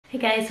Hey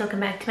guys,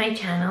 welcome back to my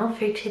channel.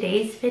 For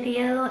today's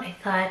video, I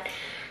thought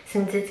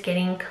since it's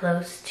getting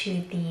close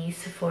to the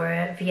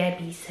Sephora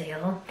VIB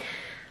sale,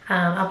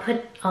 I'll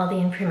put all the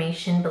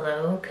information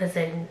below because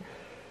I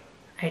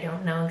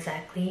don't know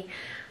exactly.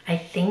 I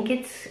think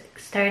it's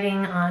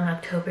starting on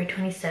October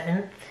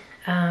 27th.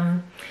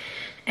 And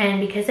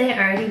because I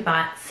already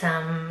bought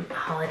some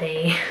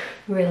holiday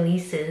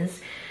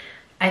releases,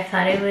 I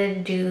thought I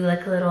would do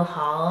like a little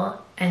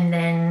haul, and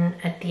then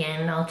at the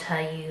end I'll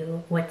tell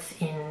you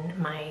what's in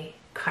my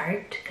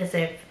cart, because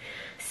I've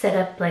set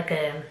up like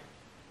a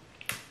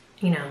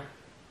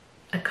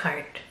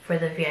cart for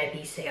the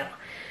VIB sale.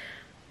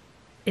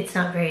 It's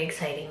not very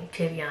exciting,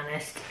 to be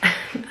honest.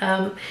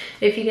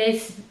 If you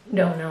guys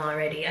don't know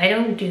already, I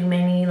don't do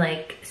many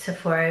like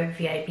Sephora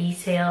VIB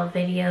sale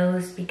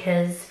videos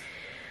because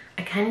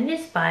I kind of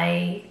just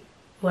buy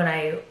what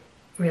I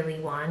really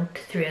want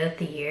throughout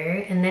the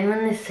year, and then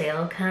when the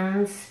sale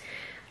comes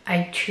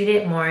I treat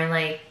it more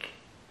like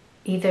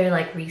either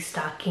like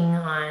restocking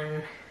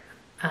on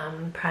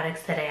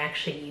products that I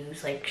actually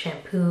use, like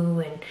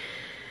shampoo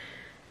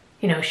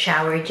and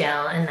shower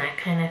gel and that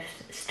kind of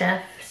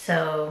stuff.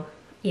 So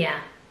yeah,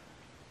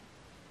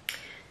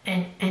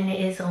 and it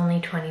is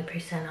only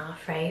 20%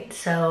 off, right?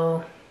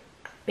 So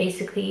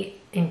basically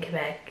in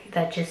Quebec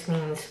that just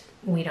means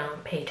we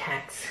don't pay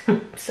tax.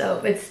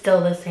 So it's still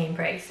the same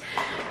price.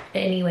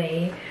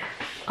 Anyway,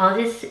 I'll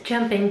just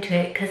jump into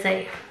it because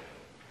I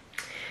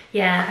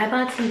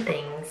bought some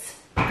things.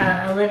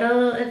 A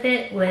little of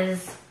it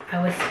was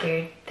I was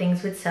scared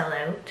things would sell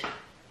out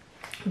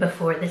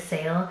before the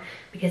sale,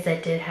 because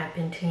that did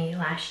happen to me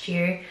last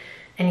year.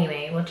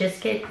 Anyway, we'll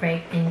just get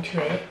right into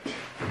it.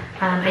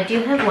 I do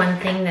have one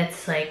thing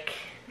that's like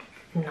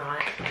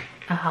not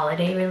a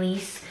holiday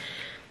release,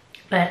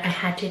 but I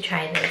had to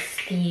try this.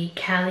 The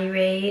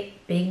Caliray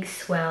Big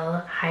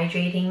Swell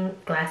Hydrating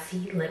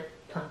Glassy Lip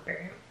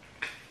Plumper.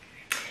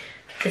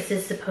 This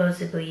is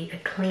supposedly a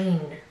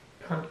clean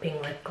plumping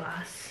lip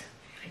gloss.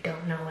 I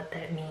don't know what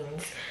that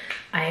means.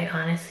 I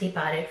honestly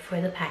bought it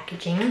for the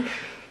packaging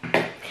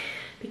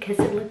because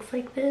it looks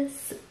like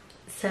this.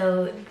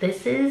 So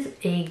this is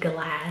a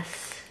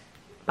glass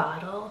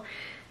bottle.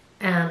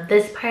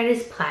 This part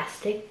is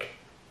plastic,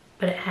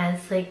 but it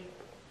has like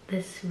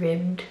this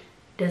ribbed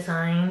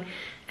design,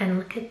 and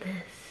look at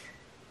this.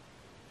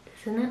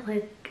 Doesn't it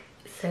look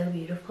so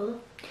beautiful?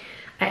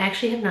 I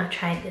actually have not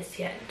tried this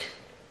yet,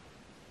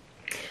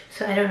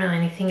 so I don't know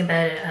anything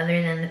about it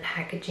other than the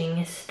packaging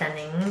is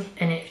stunning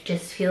and it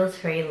just feels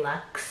very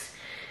luxe.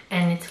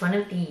 And it's one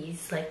of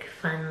these like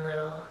fun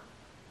little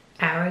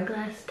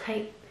hourglass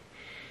type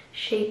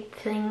shaped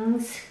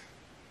things.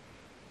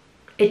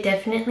 It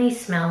definitely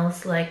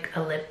smells like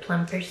a lip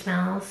plumper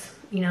smells,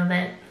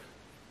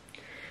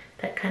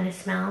 that kind of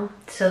smell.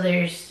 So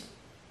there's,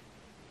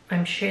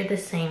 I'm sure, the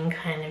same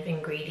kind of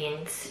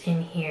ingredients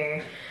in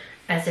here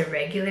as a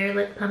regular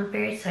lip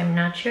plumper, so I'm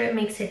not sure it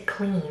makes it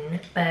clean,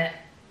 but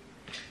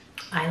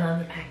I love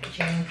the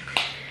packaging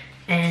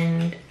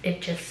and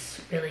it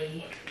just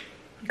really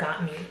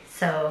got me.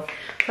 So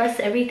plus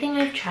everything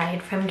I've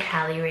tried from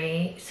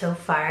Caliray so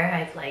far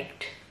I've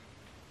liked,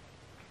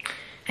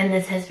 and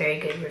this has very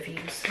good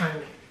reviews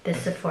on the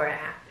Sephora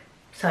app,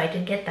 so I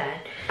did get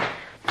that.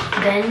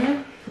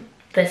 Then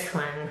this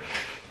one,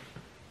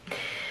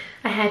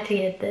 I had to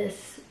get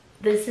this.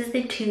 This is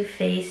the Too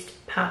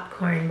Faced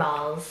Popcorn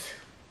Balls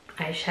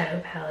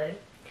eyeshadow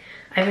palette.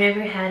 I've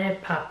never had a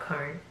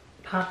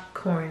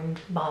popcorn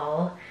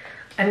ball.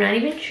 I'm not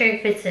even sure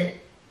if it's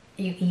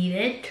you eat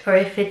it or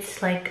if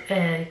it's like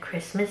a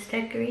Christmas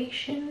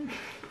decoration.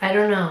 I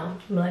don't know.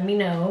 Let me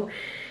know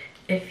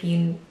if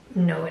you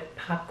know what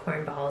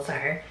popcorn balls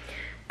are.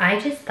 I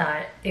just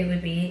thought it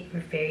would be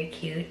very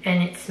cute,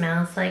 and it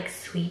smells like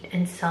sweet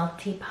and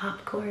salty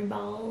popcorn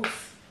balls.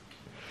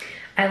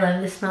 I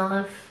love the smell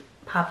of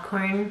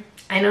popcorn.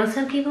 I know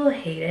some people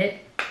hate it,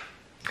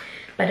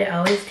 but it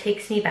always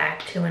takes me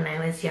back to when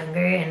I was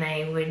younger and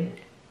I would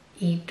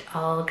eat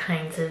all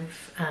kinds of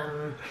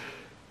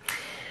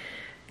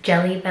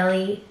Jelly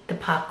Belly, the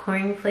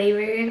popcorn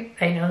flavor.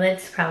 I know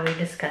that's probably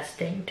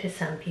disgusting to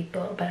some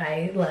people, but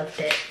I loved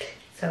it.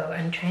 So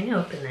I'm trying to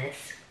open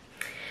this.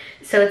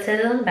 So it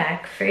says on the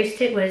back,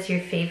 first it was your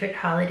favorite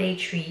holiday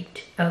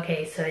treat.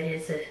 Okay, so it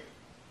is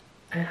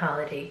a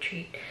holiday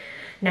treat.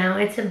 Now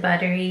it's a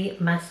buttery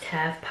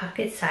must-have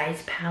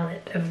pocket-sized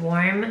palette of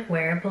warm,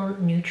 wearable,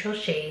 neutral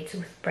shades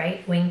with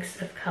bright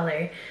winks of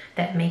color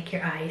that make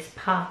your eyes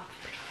pop.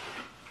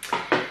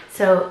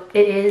 So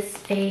it is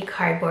a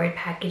cardboard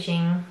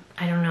packaging.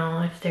 I don't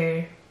know if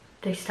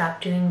they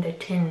stopped doing the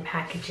tin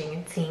packaging,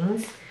 it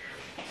seems.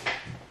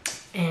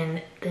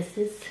 And this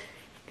is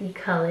the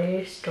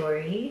color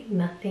story.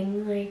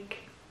 Nothing like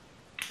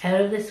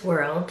out of this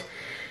world.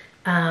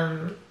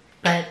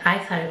 But I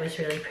thought it was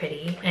really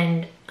pretty,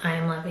 and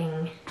I'm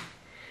loving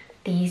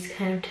these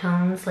kind of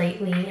tones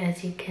lately,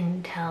 as you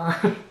can tell.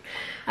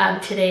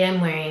 Today I'm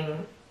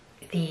wearing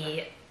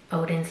the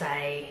Odin's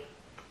Eye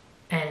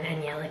and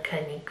Angelica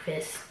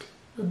Nyqvist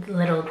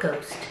Little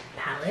Ghost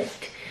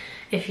palette.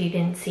 If you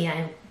didn't see,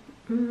 I'm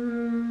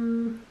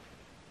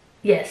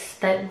yes,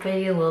 that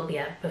video will be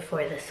up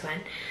before this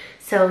one.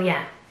 So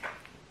yeah,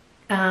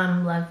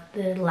 love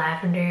the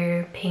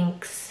lavender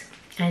pinks,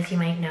 as you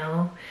might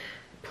know,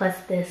 plus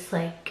this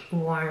like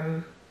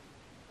warm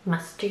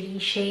mustardy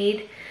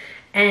shade.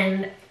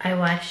 And I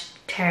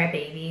watched Tara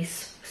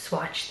Babies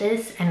swatch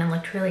this and it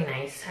looked really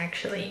nice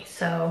actually.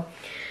 So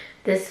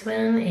this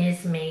one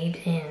is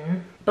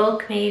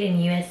bulk made in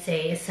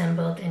USA,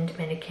 assembled in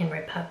Dominican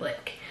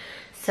Republic.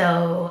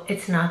 So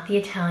it's not the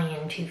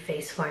Italian Too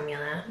Faced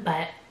formula,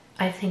 but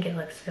I think it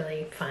looks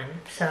really fun.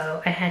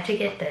 So I had to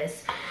get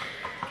this.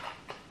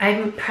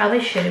 I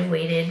probably should have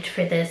waited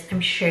for this.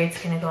 I'm sure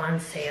it's gonna go on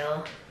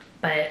sale,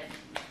 but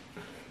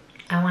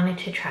I wanted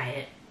to try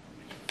it.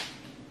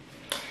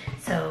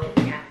 So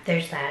yeah,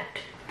 there's that.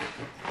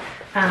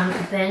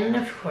 Then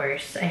of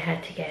course I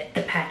had to get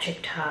the Patrick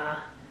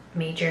Ta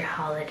Major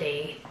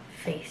Holiday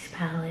Face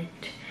Palette.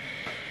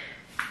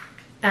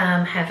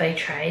 Have I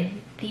tried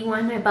the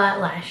one I bought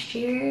last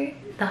year,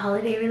 the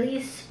holiday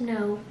release?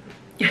 No.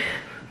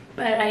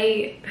 But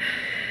I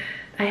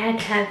had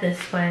to have this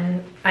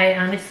one. I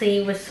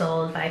honestly was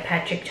sold by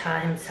Patrick Ta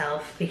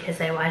himself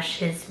because I watched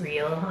his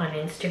reel on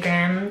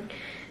Instagram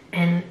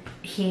and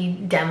he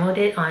demoed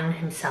it on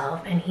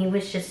himself and he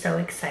was just so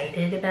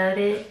excited about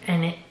it,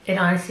 and it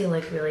honestly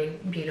looked really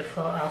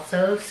beautiful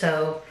also,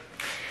 so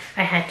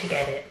I had to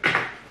get it.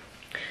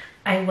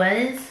 I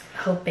was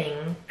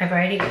hoping, I've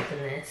already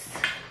opened this,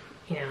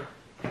 you know,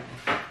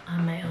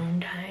 on my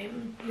own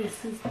time.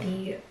 This is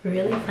the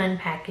really fun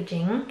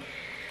packaging.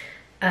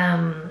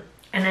 And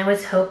I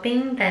was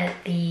hoping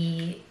that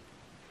the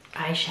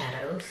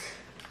eyeshadows,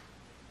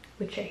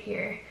 which are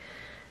here,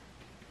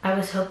 I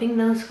was hoping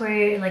those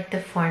were like the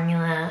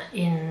formula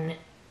in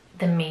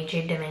the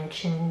Major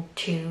Dimension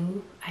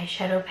 2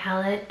 eyeshadow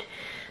palette,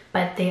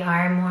 but they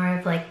are more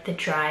of like the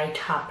dry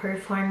topper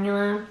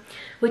formula,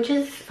 which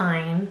is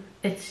fine.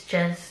 It's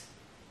just,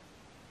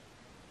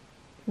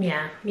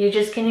 yeah, you're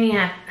just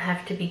gonna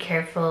have to be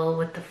careful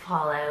with the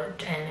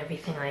fallout and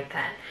everything like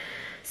that.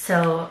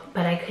 So,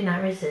 but I could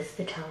not resist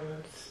the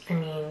tones. I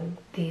mean,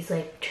 these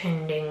like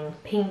trending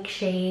pink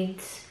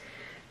shades,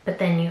 but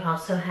then you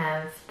also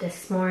have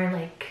this more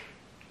like,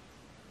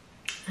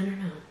 I don't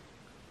know,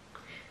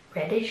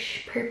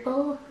 reddish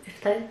purple,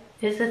 if that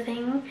is a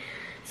thing.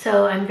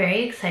 So I'm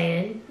very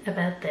excited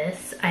about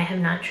this. I have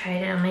not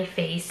tried it on my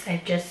face.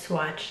 I've just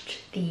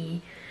swatched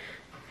the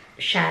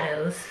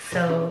shadows.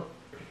 So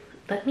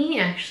let me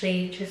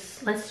actually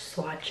let's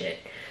swatch it.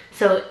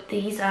 So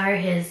these are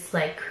his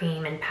like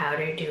cream and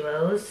powder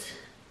duos.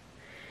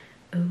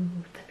 Oh,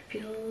 that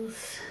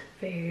feels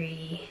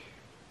very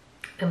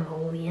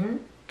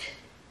emollient.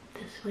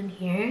 This one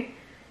here.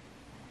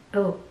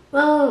 Oh,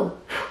 whoa!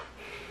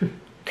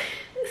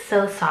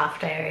 So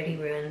soft, I already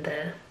ruined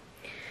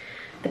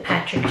the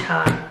Patrick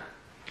Ta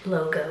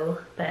logo,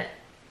 but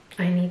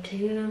I need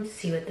to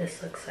see what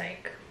this looks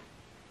like.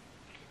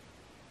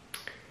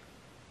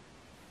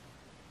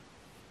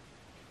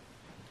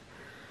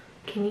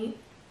 Can you?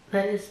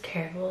 That is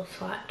terrible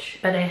swatch,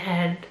 but I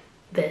had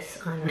this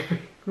on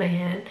my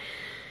hand.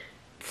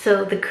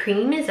 So the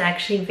cream is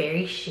actually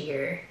very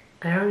sheer.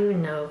 I don't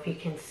even know if you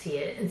can see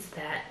it. It's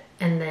that.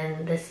 And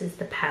then this is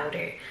the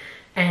powder.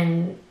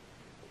 And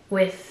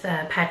with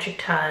Patrick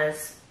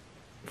Ta's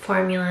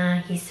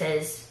formula, he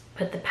says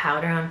put the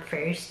powder on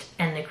first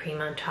and the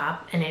cream on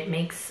top. And it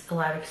makes a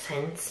lot of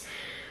sense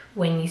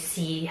when you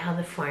see how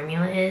the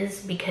formula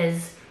is,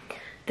 because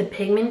the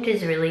pigment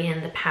is really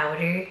in the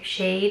powder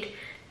shade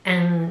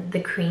and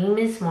the cream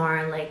is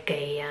more like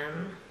a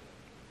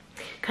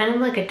kind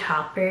of like a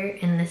topper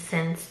in the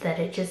sense that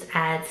it just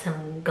adds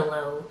some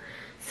glow.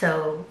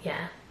 So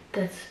yeah,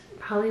 that's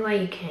probably why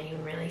you can't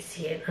even really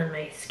see it on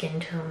my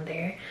skin tone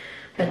there.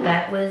 But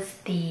that was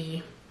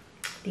these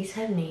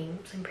have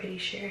names, I'm pretty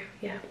sure.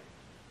 Yeah,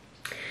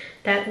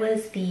 that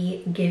was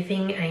the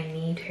Giving I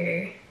Need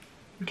Her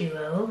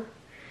duo.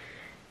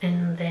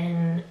 And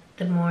then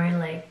the more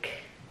like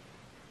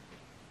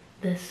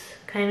this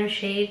kind of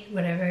shade,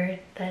 whatever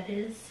that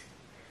is.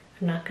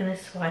 I'm not gonna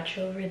swatch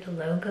over the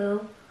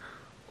logo.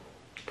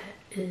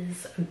 That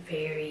is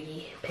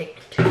very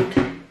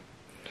pigmented.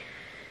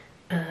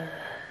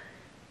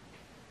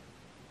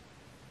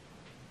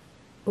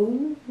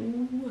 Ooh.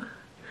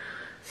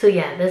 So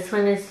yeah, this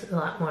one is a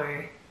lot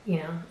more, you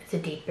know, it's a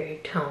deeper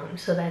tone.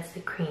 So that's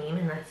the cream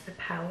and that's the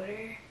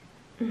powder.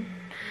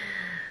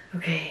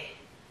 Okay,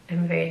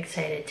 I'm very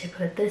excited to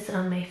put this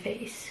on my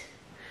face.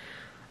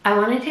 I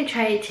wanted to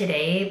try it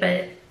today,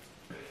 but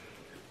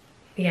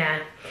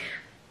yeah,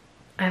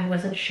 I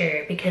wasn't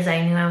sure because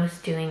I knew I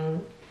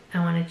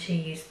wanted to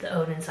use the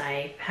Odin's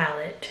Eye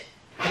palette,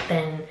 but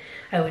then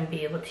I wouldn't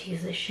be able to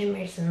use the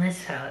shimmers in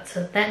this palette.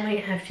 So that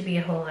might have to be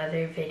a whole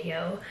other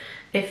video.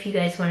 If you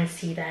guys want to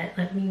see that,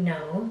 let me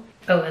know.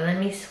 Oh, and let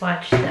me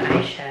swatch the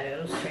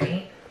eyeshadows,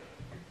 right?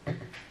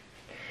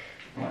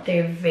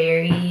 They're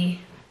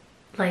very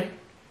like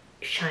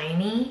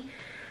shiny,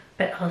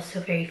 but also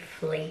very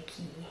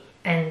flaky.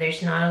 And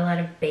there's not a lot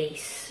of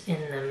base in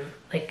them,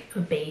 like a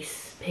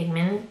base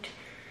pigment.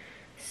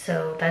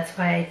 So that's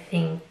why I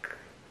think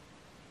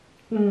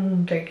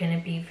they're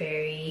gonna be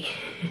very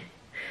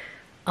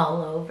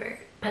all over.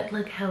 But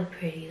look how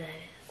pretty that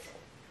is.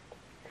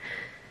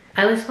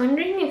 I was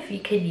wondering if you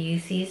could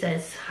use these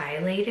as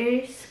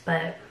highlighters,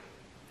 but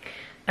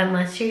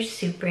unless you're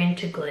super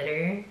into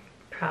glitter,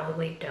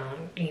 probably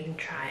don't even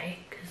try,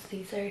 because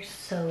these are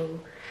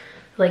so,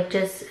 like,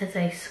 just as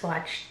I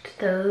swatched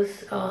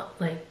those, oh,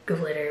 like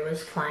glitter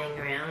was flying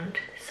around.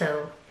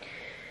 So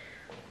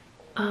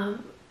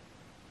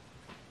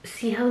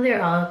see how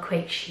they're all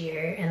quite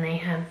sheer and they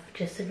have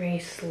just a very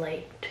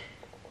slight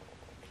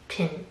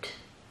tint.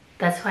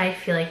 That's why I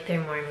feel like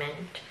they're more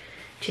meant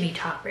to be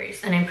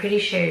toppers, and I'm pretty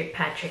sure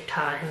Patrick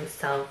Ta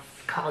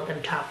himself called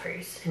them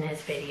toppers in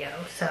his video,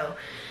 so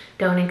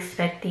don't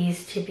expect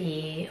these to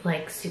be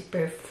like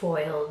super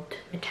foiled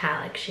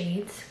metallic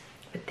shades,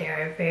 but they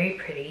are very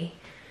pretty.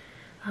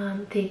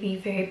 They'd be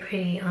very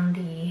pretty on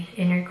the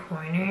inner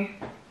corner.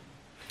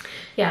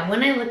 Yeah,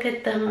 when I look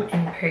at them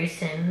in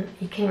person,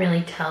 you can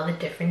really tell the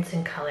difference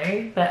in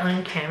color, but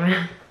on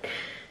camera,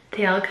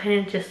 they all kind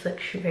of just look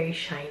very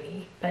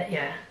shiny. But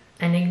yeah,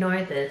 and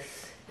ignore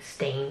this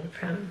stain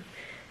from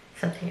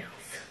something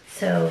else.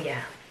 So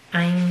yeah,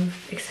 I'm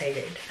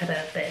excited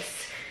about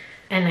this.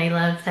 And I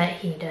love that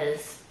he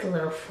does the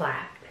little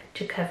flap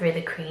to cover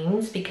the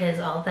creams, because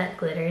all that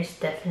glitter is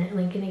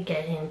definitely gonna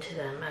get into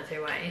them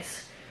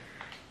otherwise.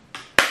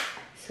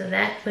 So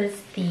that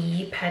was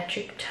the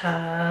Patrick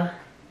Ta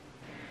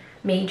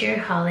Major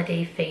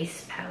Holiday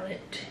Face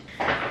Palette.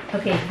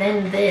 Okay,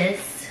 then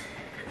this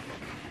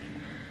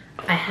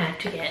I had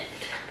to get.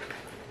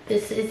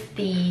 This is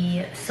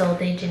the Sol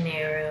de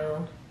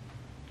Janeiro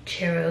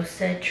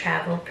Cheirosa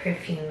Travel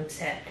Perfume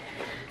set.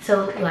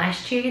 So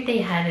last year they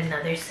had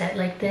another set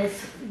like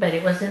this, but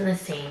it wasn't the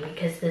same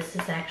because this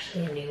is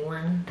actually a new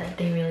one that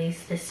they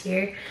released this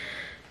year.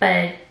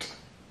 But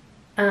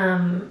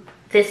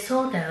this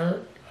sold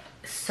out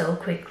so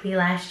quickly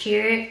last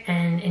year,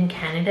 and in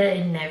Canada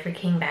it never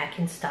came back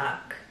in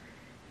stock.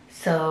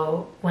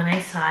 So when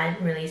I saw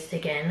it released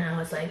again, I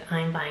was like,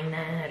 I'm buying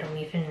that. I don't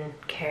even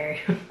care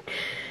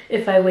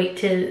if I wait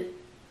to,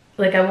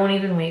 like, I won't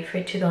even wait for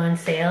it to go on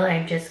sale.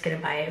 I'm just gonna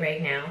buy it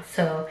right now.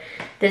 So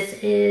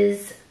this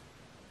is,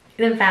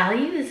 the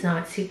value is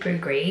not super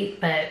great,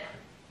 but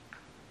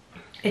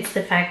it's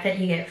the fact that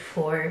you get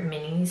 4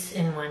 minis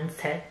in one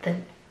set that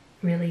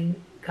really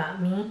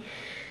got me.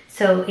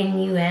 So in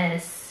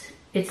US,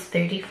 it's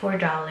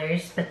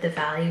 $34, but the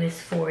value is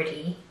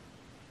 $40.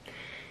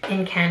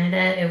 In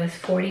Canada, it was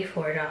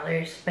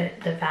 $44,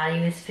 but the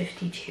value is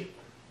 $52.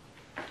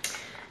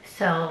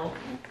 So,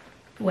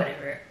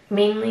 whatever.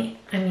 Mainly,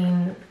 I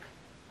mean,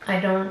 I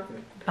don't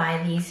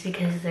buy these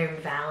because they're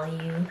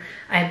value.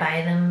 I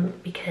buy them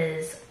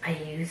because I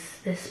use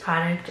this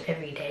product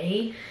every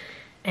day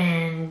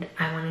and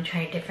I want to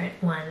try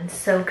different ones.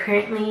 So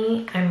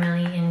currently, I'm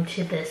really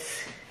into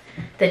this,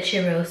 the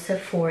Cheirosa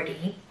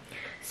 40.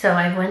 So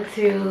I went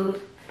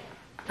through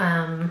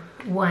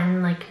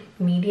one like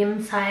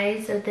medium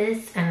size of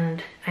this,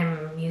 and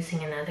I'm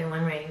using another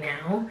one right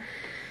now.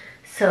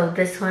 So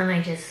this one,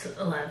 I just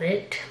love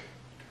it.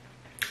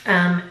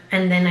 And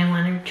then I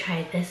want to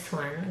try this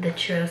one, the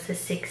Cheirosa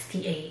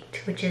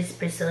 68, which is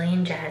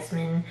Brazilian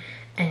jasmine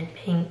and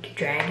pink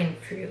dragon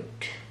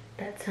fruit.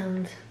 That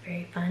sounds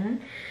very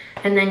fun.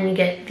 And then you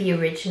get the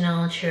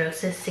original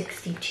Cheirosa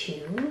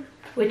 62,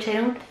 which I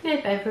don't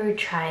think I've ever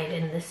tried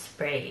in this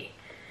spray.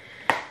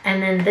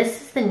 And then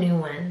this is the new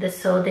one, the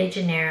Sol de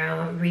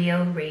Janeiro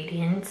Rio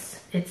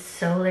Radiance. It's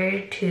Solar,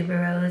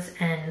 Tuberose,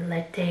 and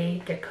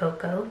Leite de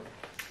Coco.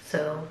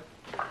 So,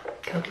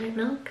 coconut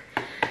milk.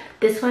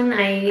 This one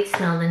I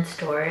smelled in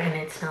store and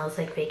it smells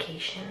like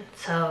vacation.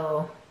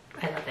 So,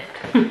 I love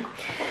it.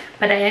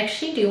 But I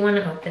actually do want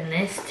to open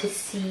this to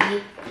see,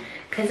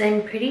 because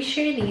I'm pretty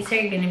sure these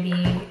are going to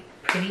be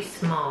pretty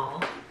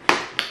small.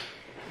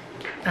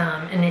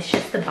 And it's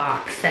just the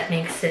box that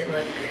makes it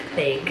look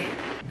big.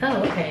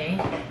 Oh, okay.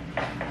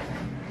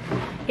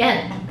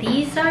 Yeah,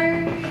 these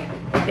are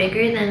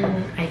bigger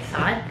than I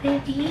thought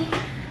they'd be,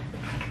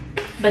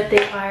 but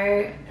they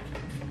are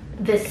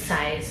this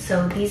size.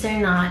 So these are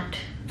not,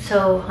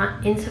 so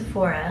in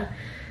Sephora,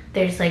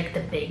 there's like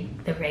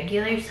the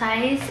regular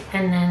size,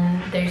 and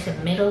then there's a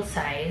middle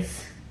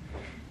size,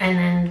 and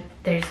then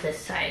there's this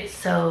size.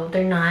 So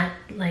they're not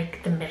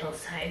like the middle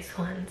size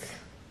ones.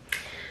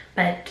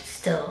 But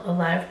still, a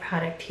lot of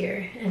product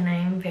here, and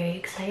I'm very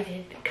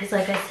excited because,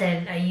 like I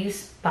said, I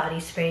use body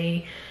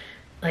spray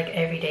like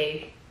every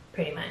day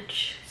pretty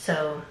much,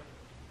 so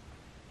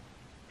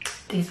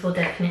these will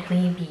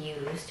definitely be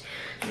used.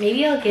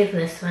 Maybe I'll give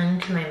this one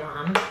to my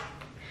mom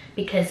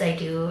because I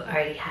do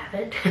already have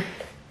it,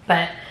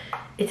 but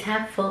it's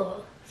half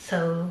full,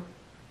 so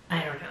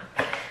I don't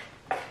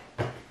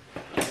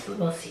know.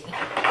 We'll see.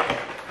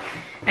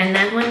 And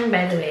that one,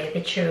 by the way, the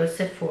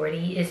Cheirosa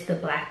 40, is the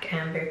Black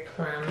Amber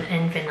Plum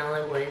and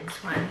Vanilla Woods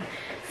one.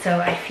 So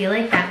I feel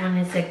like that one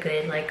is a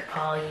good like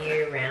all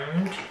year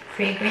round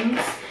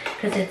fragrance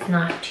because it's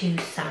not too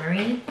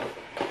summery.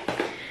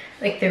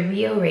 Like the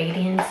Rio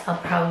Radiance, I'll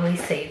probably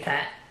save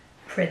that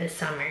for the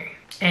summer.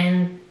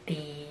 And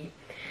the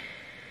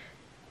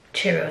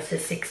Cheirosa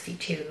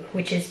 62,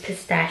 which is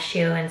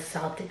pistachio and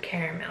salted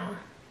caramel.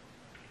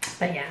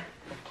 But yeah,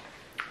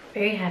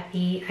 very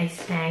happy I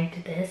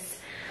snagged this.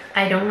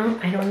 I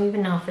don't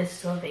even know if it's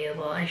still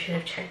available. I should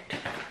have checked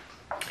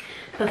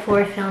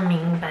before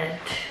filming, but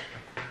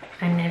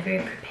I'm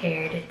never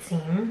prepared, it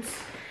seems.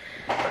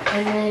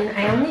 And then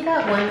I only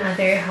got one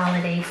other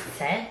holiday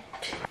set.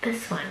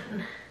 This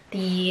one,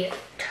 the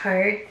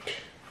Tarte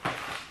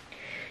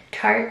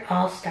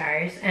All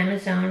Stars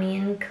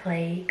Amazonian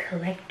Clay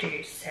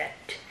Collector's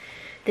Set.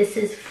 This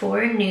is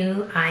 4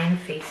 new eye and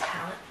face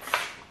palettes,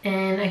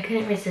 and I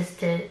couldn't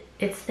resist it.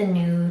 It's the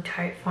new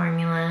Tarte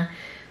formula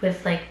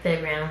with like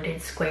the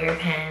rounded square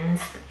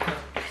pens. Oh,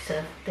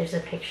 so there's a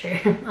picture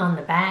on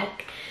the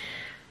back.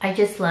 I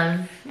just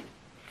love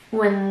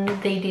when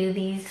they do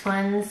these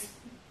ones.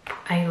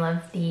 I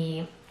love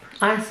the,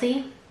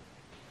 honestly,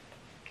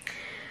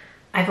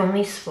 I've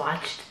only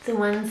swatched the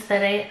ones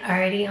that I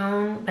already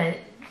own, but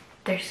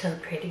they're so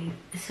pretty,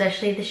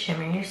 especially the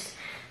shimmers.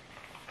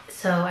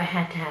 So I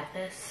had to have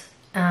this.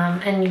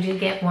 And you do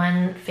get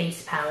one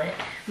face palette.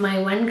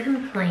 My one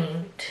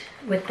complaint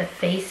with the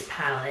face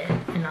palette,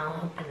 and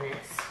I'll open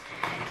this,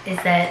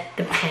 is that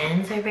the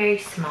pans are very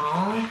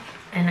small,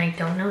 and I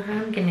don't know how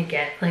I'm gonna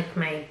get like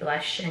my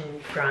blush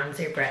and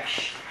bronzer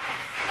brush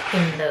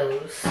in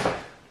those,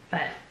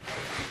 but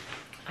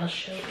I'll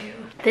show you.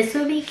 This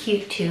would be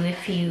cute too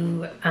if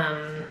you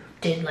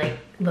did like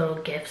little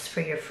gifts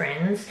for your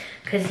friends,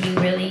 because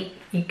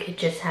you could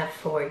just have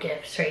 4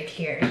 gifts right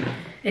here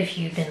if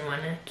you didn't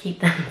want to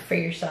keep them for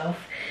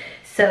yourself.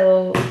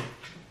 So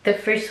the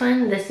first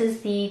one, this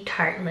is the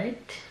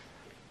Tartelette,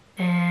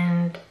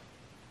 and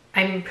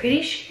I'm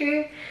pretty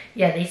sure,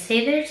 yeah, they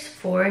say there's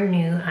 4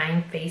 new eye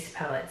and face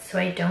palettes, so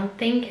I don't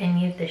think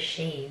any of the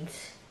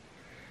shades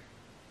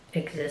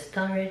exist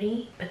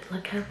already, but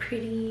look how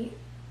pretty.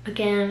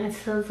 Again,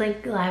 it's those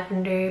like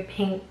lavender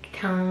pink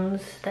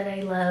tones that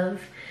I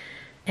love,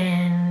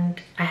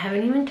 and I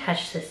haven't even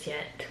touched this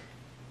yet.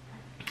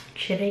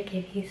 Should I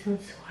give you some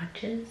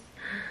swatches?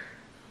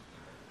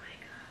 Oh my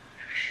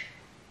gosh.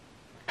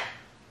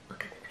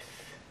 Look at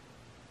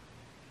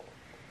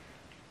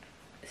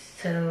this.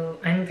 So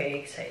I'm very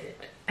excited.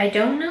 I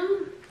don't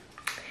know.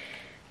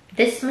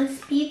 This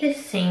must be the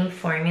same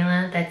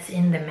formula that's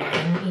in the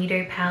Man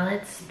Eater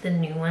palettes, the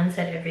new ones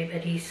that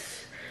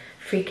everybody's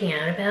freaking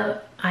out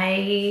about.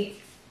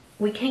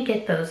 We can't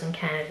get those in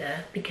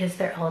Canada because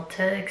they're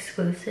Ulta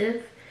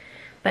exclusive,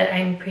 but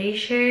I'm pretty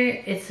sure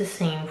it's the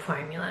same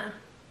formula.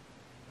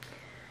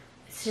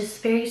 It's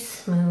just very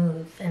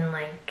smooth and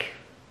like,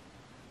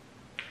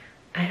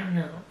 I don't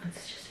know,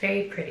 it's just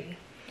very pretty.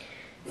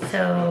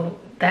 So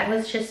that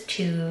was just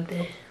 2,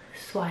 the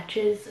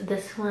swatches,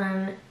 this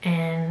one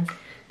and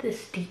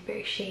this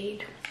deeper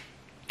shade.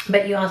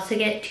 But you also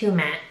get 2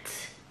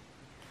 mattes.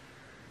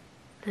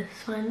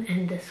 This one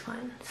and this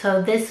one. So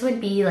this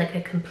would be like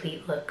a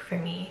complete look for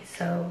me.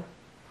 So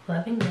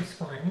loving this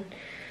one.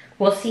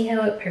 We'll see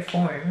how it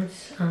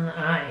performs on the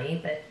eye,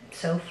 but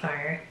so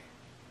far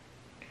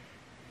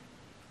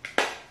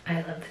I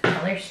love the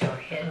color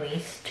story at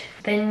least.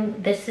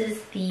 Then this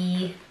is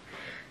the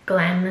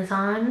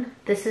Glamazon.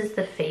 This is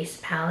the face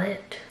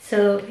palette.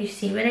 So you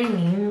see what I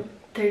mean?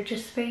 They're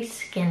just very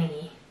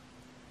skinny.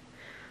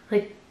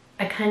 Like,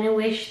 I kind of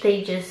wish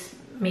they just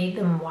made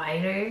them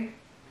wider,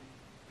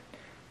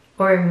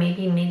 or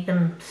maybe made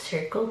them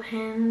circle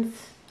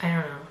pens. I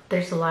don't know.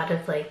 There's a lot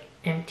of like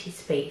empty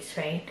space,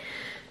 right?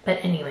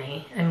 But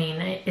anyway, I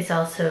mean, it's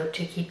also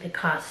to keep the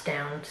cost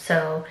down.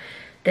 So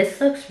this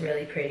looks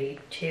really pretty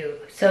too.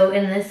 So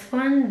in this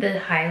one,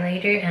 the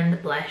highlighter and the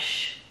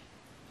blush,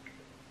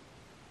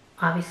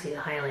 obviously the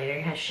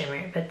highlighter has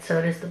shimmer, but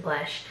so does the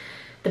blush.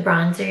 The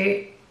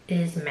bronzer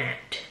is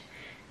matte,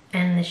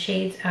 and the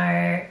shades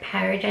are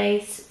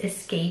Paradise,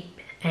 Escape,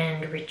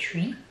 and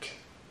Retreat.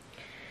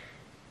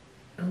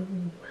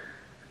 Ooh.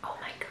 Oh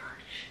my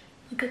gosh,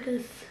 look at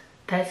this.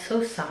 That's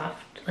so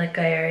soft. Like,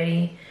 I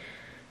already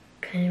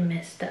kind of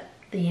messed up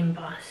the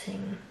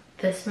embossing.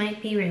 This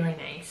might be really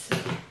nice.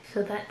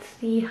 So that's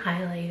the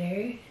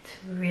highlighter. It's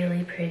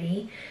really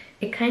pretty.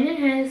 It kind of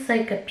has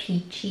like a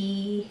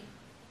peachy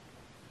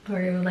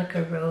or like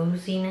a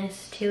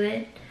rosiness to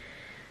it.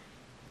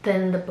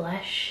 Then the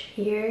blush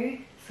here,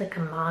 it's like a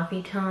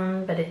mauve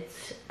tone, but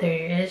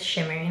there is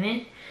shimmer in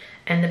it.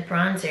 And the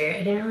bronzer,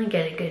 I didn't really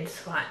get a good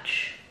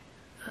swatch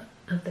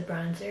of the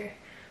bronzer.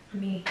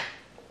 Let me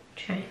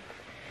try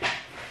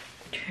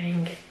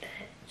and get that.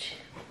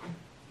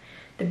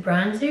 The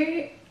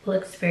bronzer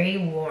looks very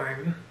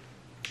warm,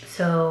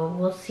 so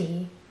we'll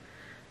see,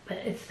 but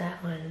it's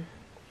that one.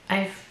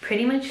 I've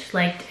pretty much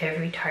liked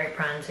every Tarte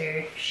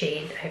bronzer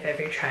shade I've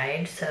ever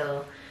tried,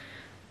 so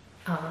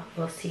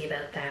we'll see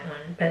about that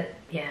one. But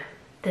yeah,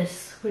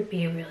 this would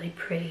be a really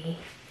pretty,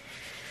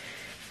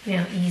 you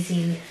know,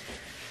 easy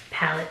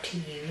palette to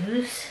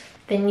use.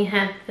 Then you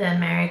have the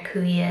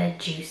Maracuya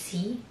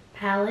Juicy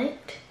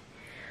palette.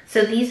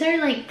 So these are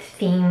like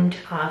themed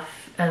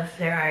off of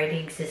their already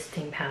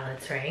existing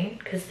palettes, right?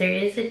 Because there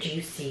is a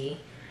Juicy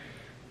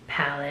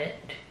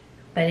palette,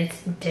 but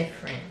it's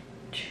different,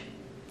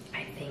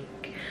 I think.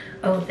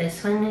 Oh,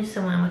 this one is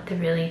the one with the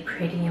really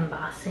pretty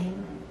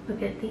embossing.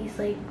 Look at these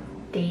like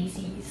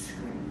daisies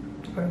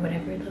or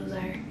whatever those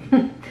are.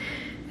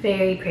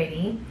 Very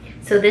pretty.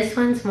 So this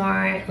one's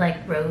more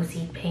like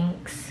rosy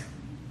pinks.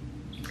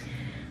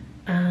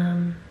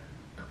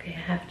 Okay, I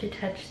have to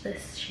touch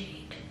this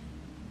shade.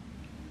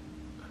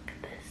 Look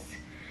at this.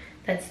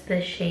 That's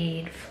the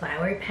shade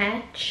Flower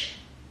Patch.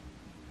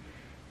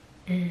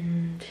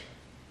 And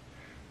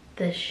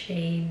the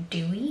shade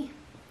Dewy.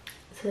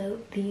 So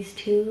these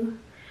two.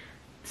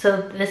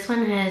 So this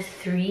one has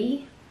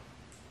 3.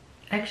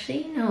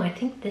 Actually, no, I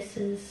think this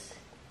is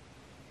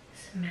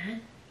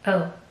matte.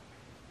 Oh.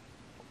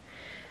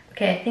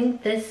 Okay, I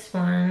think this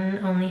one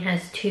only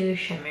has 2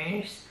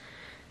 shimmers.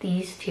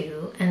 These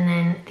 2, and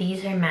then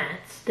these are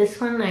mattes.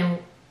 This one I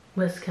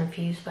was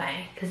confused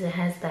by because it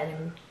has that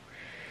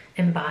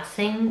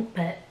embossing,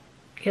 but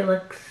it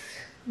looks,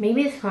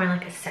 maybe it's more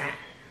like a satin.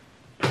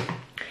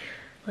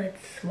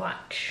 Let's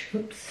swatch.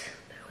 Oops,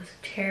 that was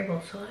a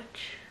terrible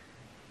swatch.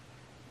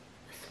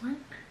 This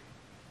one.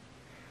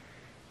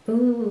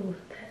 Ooh,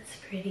 that's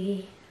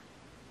pretty.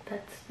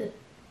 That's the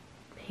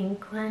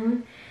pink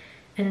one.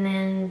 And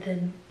then the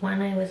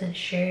one I wasn't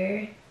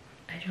sure,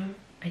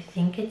 I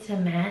think it's a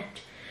matte,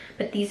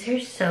 but these are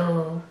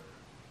so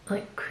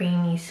like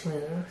creamy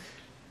smooth,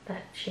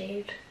 that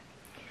shade.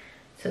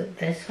 So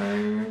this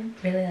one,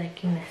 really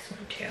liking this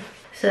one too.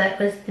 So that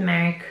was the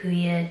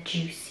Maracuja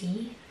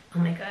Juicy. Oh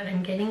my god,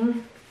 I'm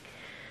getting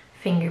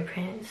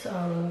fingerprints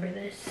all over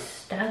this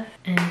stuff.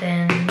 And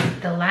then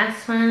the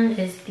last one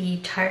is the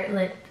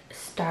Tartelette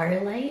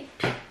Starlight.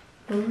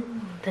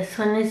 Ooh, this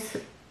one is,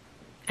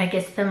 I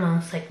guess, the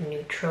most like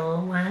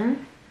neutral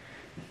one.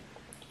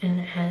 And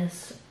it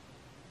has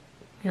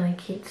really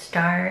cute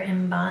star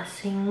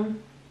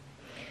embossing.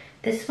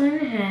 This one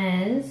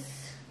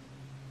has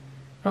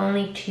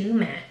only 2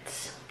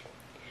 mattes.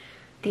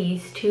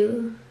 These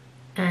 2,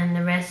 and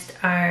the rest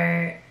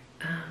are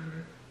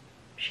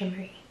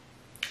shimmery.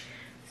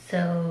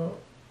 So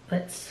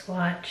let's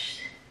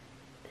swatch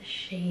the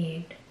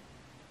shade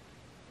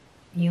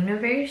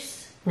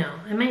Universe. No,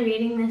 am I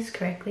reading this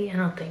correctly? I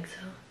don't think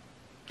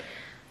so.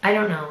 I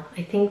don't know.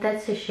 I think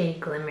that's the shade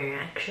Glimmer,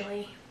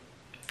 actually.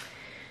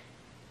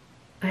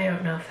 I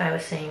don't know if I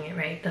was saying it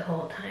right the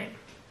whole time.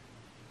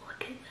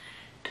 Look at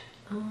that.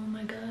 Oh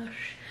my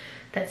gosh.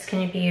 That's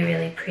going to be a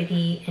really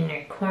pretty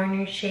inner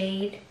corner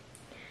shade.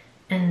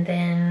 And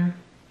then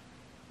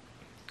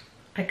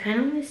I kind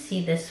of want to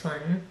see this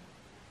one.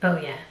 Oh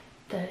yeah,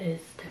 that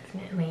is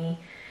definitely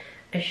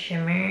a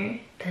shimmer.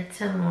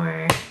 That's a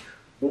more,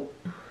 ooh,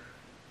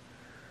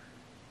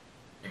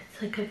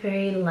 it's like a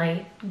very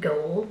light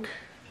gold.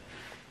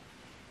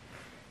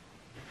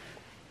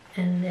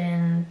 And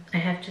then I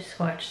have to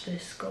swatch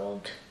this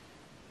gold.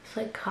 It's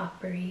like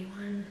coppery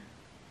one.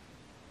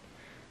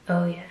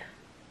 Oh yeah.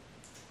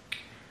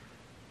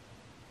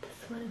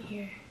 This one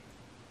here.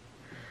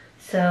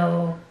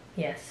 So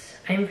yes,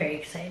 I'm very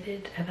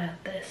excited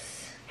about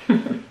this.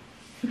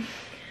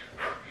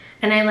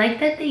 And I like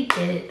that they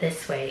did it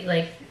this way,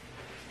 like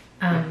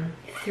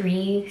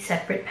 3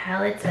 separate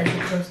palettes as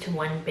opposed to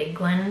one big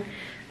one.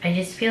 I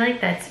just feel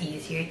like that's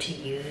easier to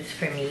use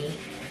for me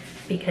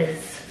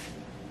because,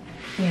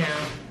 you know,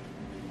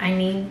 I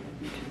need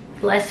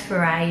less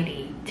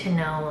variety to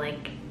know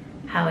like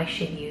how I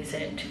should use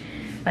it.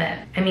 But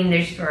I mean,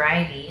 there's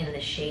variety in the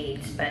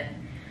shades, but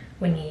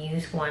when you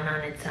use one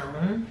on its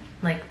own,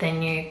 like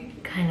then you're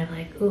kind of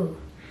like, ooh,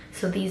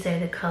 so these are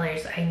the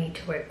colors I need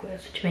to work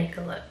with to make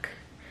a look.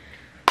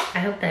 I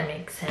hope that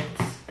makes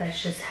sense.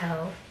 That's just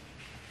how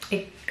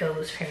it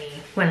goes for me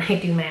when I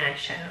do my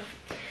eyeshadow.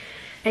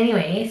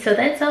 Anyway, so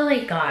that's all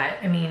I got.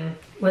 I mean,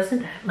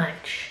 wasn't that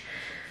much,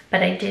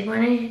 but I did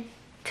want to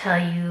tell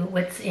you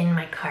what's in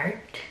my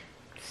cart.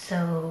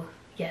 So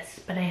yes,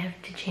 but I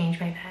have to change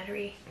my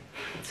battery,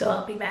 so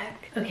I'll be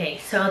back. Okay,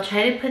 so I'll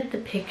try to put the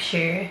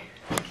picture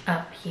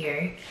up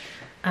here.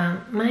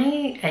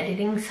 My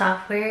editing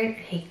software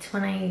hates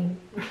when I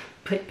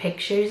put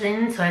pictures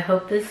in, so I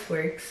hope this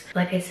works.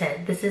 Like I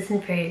said, this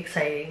isn't very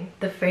exciting.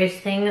 The first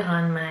thing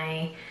on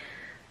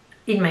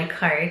in my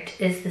cart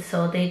is the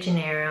Sol de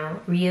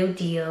Janeiro Rio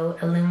Deo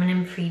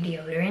aluminum free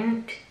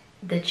deodorant,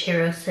 the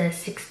Cheirosa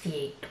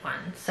 68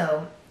 one.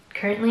 So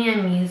currently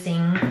I'm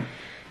using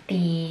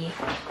the,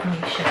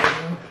 let me show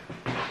you,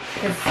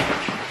 because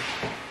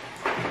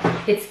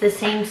it's the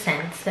same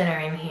scents that are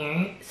in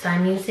here. So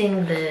I'm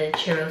using the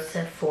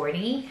Cheirosa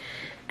 40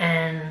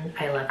 and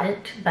I love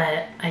it,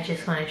 but I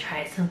just want to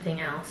try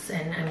something else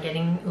and I'm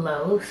getting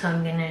low, so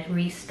I'm gonna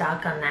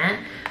restock on that.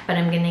 But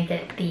I'm gonna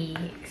get the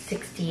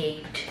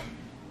 68,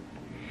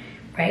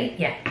 right?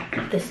 Yeah,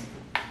 this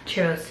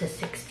Cheirosa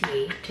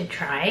 68 to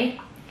try.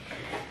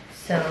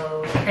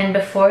 So, and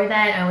before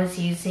that I was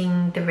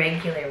using the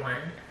regular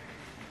one,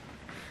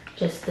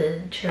 just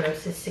the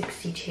Cheirosa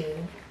 62,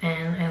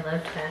 and I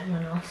loved that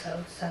one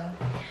also. So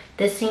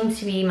this seems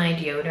to be my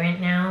deodorant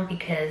now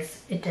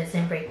because it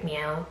doesn't break me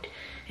out,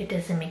 it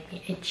doesn't make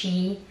me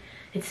itchy,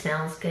 it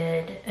smells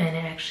good, and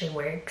it actually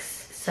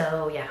works.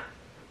 So yeah,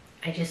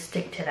 I just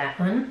stick to that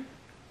one.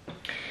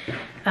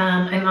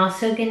 I'm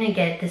also gonna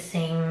get the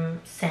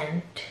same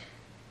scent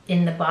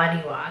in the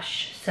body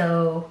wash.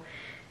 So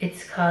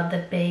it's called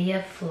the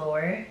Beija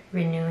Flor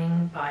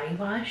Renewing Body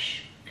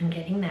Wash. I'm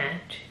getting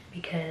that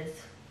because,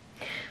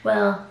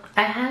 well,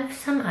 I have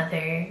some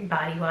other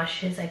body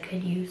washes I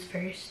could use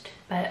first,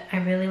 but I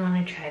really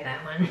want to try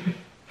that one.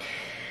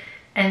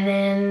 And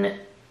then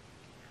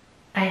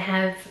I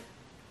have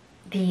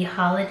the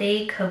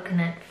Holiday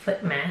Coconut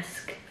Foot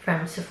Mask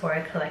from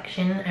Sephora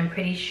Collection. I'm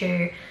pretty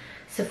sure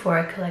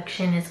Sephora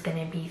Collection is going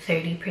to be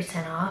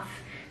 30% off.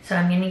 So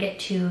I'm going to get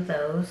 2 of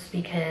those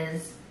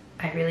because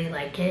I really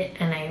like it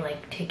and I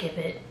like to give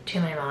it to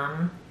my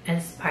mom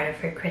as part of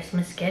her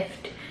Christmas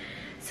gift.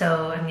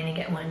 So I'm going to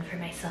get one for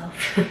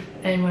myself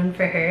and one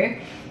for her.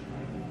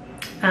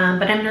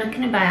 But I'm not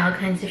going to buy all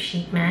kinds of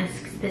sheet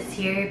masks this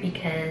year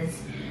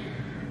because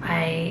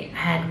I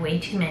had way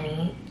too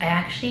many. I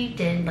actually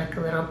did like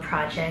a little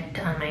project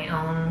on my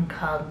own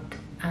called,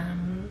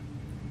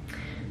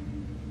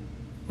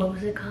 what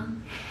was it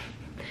called?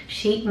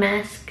 Sheet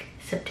Mask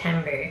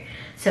September.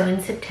 So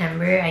in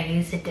September I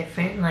use a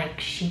different like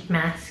sheet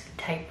mask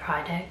type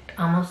product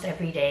almost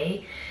every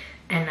day,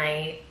 and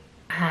I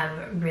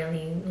have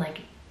really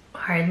like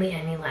hardly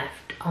any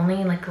left,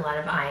 only like a lot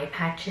of eye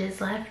patches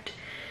left.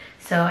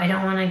 So I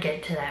don't want to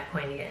get to that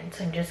point again.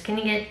 So I'm just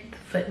gonna get the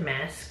foot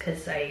mask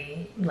because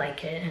I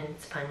like it and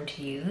it's fun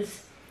to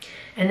use.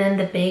 And then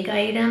the big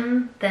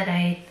item that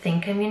I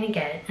think I'm gonna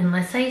get,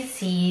 unless I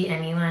see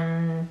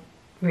anyone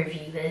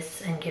review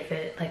this and give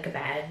it like a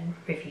bad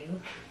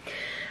review,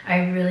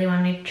 I really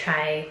want to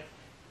try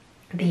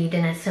the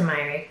Danessa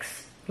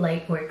Myricks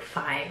Lightwork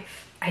 5.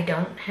 I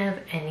don't have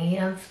any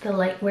of the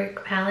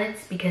Lightwork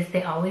palettes because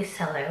they always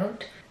sell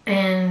out,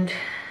 and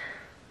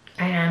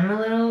I am a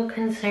little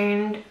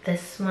concerned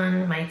this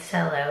one might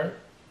sell out.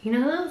 You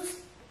know,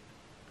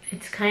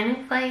 it's kind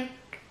of like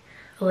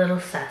a little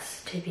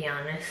sus, to be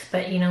honest,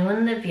 but you know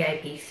when the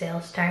VIB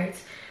sale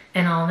starts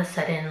and all of a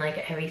sudden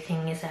like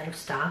everything is out of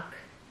stock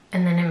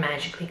and then it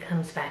magically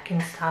comes back in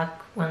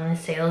stock when the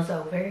sale's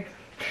over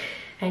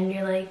and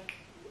you're like,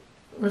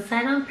 was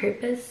that on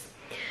purpose?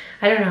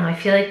 I don't know, I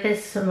feel like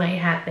this might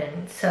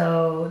happen.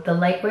 So the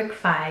Lightwork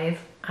 5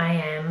 I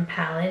Am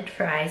palette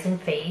for eyes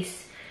and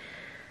face,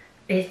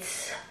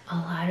 it's a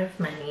lot of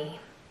money.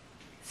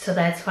 So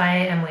that's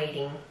why I'm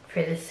waiting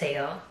for the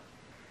sale.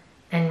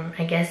 And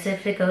I guess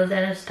if it goes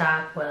out of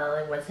stock, well,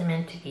 it wasn't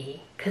meant to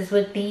be. Because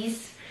with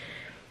these,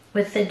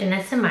 with the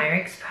Danessa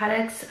Myricks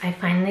products, I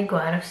find they go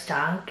out of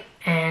stock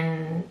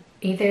and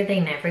either they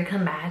never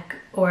come back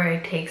or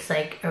it takes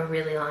like a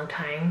really long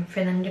time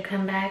for them to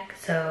come back.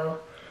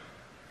 So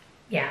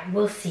yeah,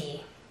 we'll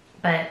see.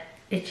 But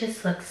it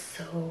just looks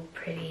so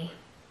pretty.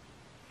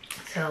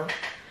 So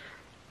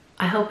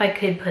I hope I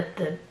could put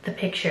the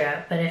picture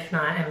up, but if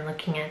not, I'm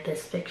looking at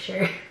this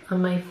picture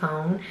on my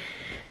phone.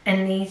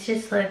 And these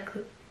just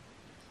look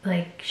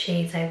like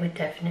shades I would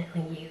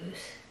definitely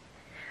use.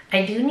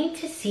 I do need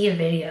to see a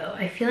video.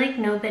 I feel like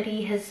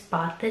nobody has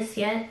bought this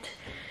yet.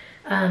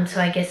 So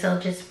I guess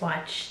I'll just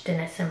watch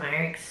Danessa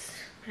Myricks.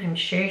 I'm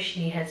sure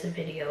she has a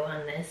video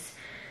on this.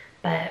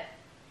 But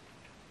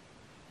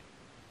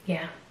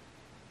yeah,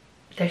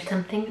 there's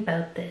something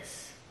about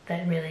this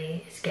that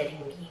really is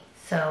getting me.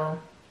 So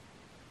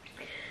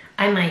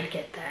I might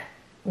get that.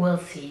 We'll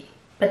see.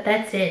 But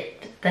that's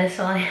it. That's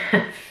all I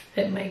have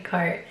in my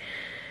cart.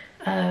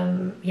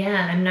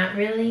 Yeah, I'm not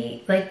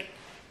really, like,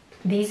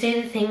 these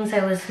are the things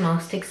I was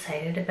most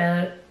excited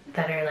about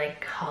that are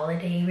like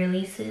holiday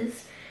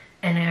releases,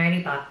 and I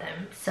already bought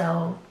them.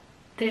 So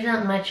there's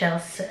not much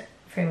else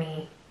for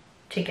me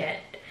to get,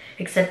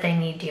 except I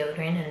need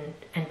deodorant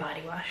and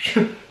body wash.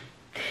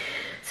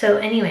 So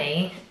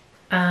anyway,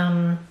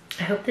 I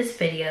hope this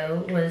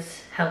video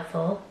was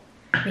helpful.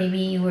 Maybe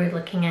you were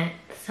looking at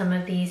some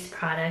of these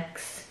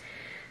products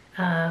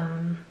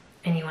and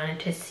you wanted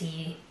to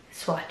see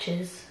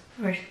swatches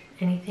or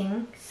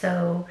anything.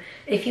 So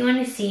if you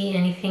want to see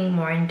anything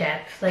more in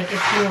depth, like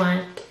if you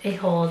want a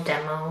whole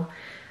demo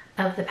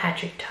of the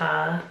Patrick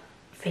Ta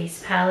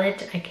face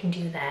palette, I can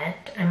do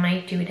that. I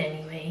might do it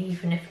anyway,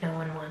 even if no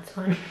one wants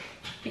one,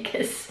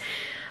 because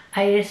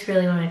I just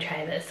really want to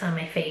try this on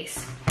my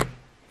face.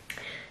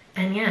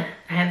 And yeah,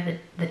 I have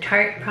the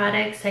Tarte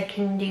products I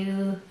can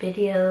do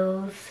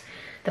videos,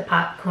 the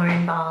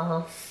popcorn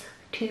balls,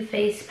 Too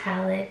Faced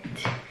palette,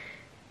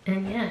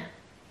 and yeah,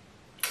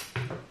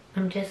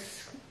 I'm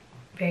just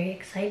very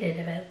excited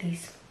about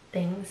these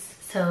things.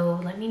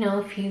 So let me know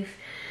if you've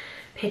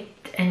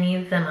picked any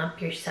of them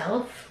up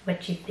yourself,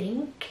 what you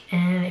think,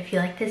 and if you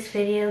like this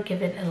video,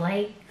 give it a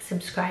like,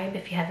 subscribe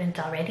if you haven't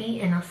already,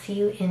 and I'll see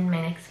you in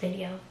my next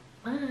video.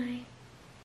 Bye!